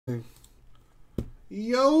Yo,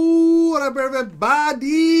 what up,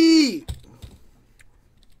 everybody?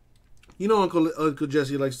 You know Uncle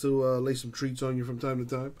Jesse likes to lay some treats on you from time to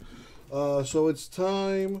time. So it's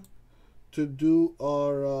time to do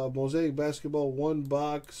our Mosaic Basketball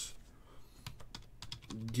 1-box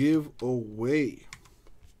giveaway.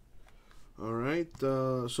 Alright,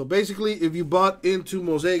 so basically if you bought into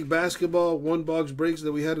Mosaic Basketball 1-box breaks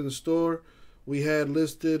that we had in the store, we had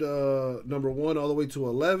listed number 1 all the way to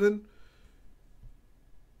 11.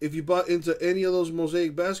 If you bought into any of those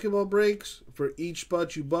Mosaic Basketball breaks, for each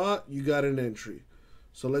spot you bought, you got an entry.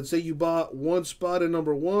 So let's say you bought one spot in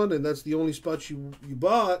number 1, and that's the only spot you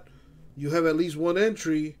bought, you have at least one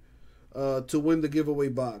entry to win the giveaway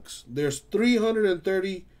box. There's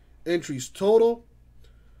 330 entries total.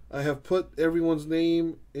 I have put everyone's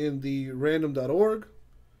name in the random.org.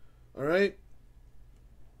 Alright?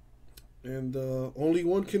 And only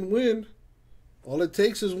one can win. All it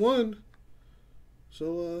takes is one.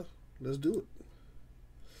 So let's do it.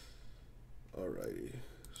 Alrighty.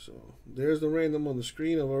 So there's the random on the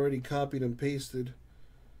screen. I've already copied and pasted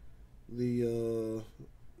the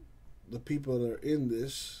people that are in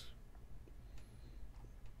this.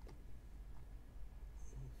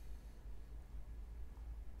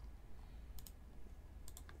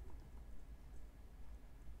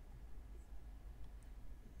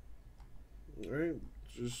 Alright,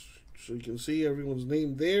 just so you can see everyone's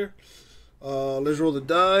name there. Let's roll the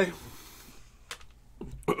die.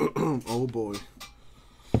 Oh boy.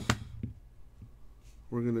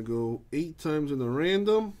 We're going to go 8 times in the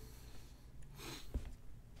random.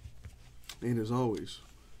 And as always,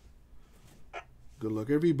 good luck,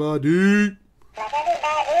 everybody.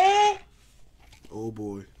 Oh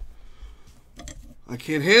boy. I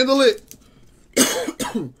can't handle it.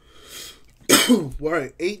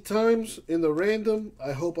 Alright, 8 times in the random.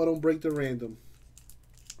 I hope I don't break the random,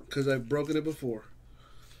 because I've broken it before.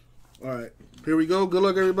 Alright, here we go. Good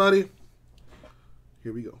luck, everybody.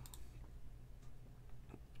 Here we go.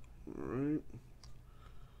 Alright.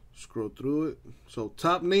 Scroll through it. So,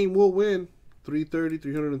 top name will win.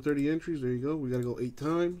 330 entries. There you go. We got to go 8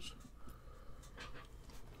 times.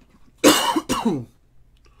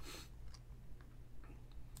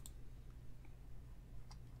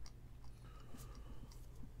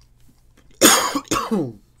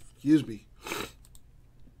 Excuse me.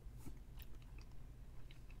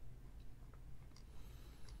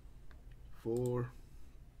 Four.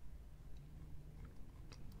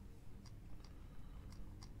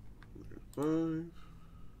 Five.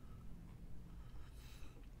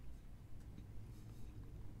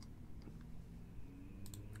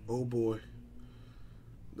 Oh boy.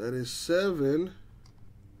 That is 7.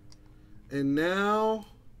 And now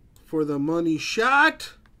for the money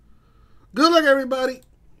shot. Good luck, everybody.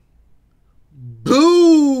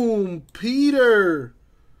 Boom! Peter.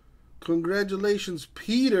 Congratulations,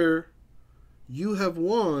 Peter. You have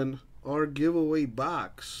won our giveaway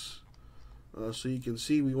box. So you can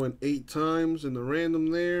see we went 8 times in the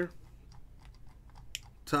random there.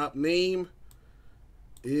 Top name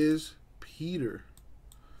is Peter.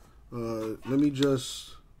 Let me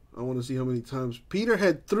just, I want to see how many times. Peter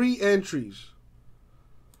had 3 entries.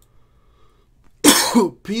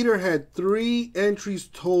 Peter had 3 entries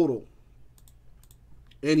total.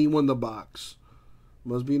 And he won the box.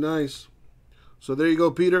 Must be nice. So there you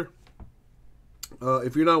go, Peter.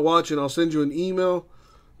 If you're not watching, I'll send you an email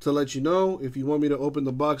to let you know. If you want me to open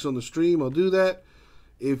the box on the stream, I'll do that.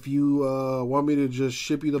 If you want me to just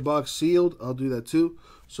ship you the box sealed, I'll do that too.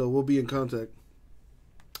 So we'll be in contact.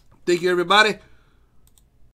 Thank you, everybody.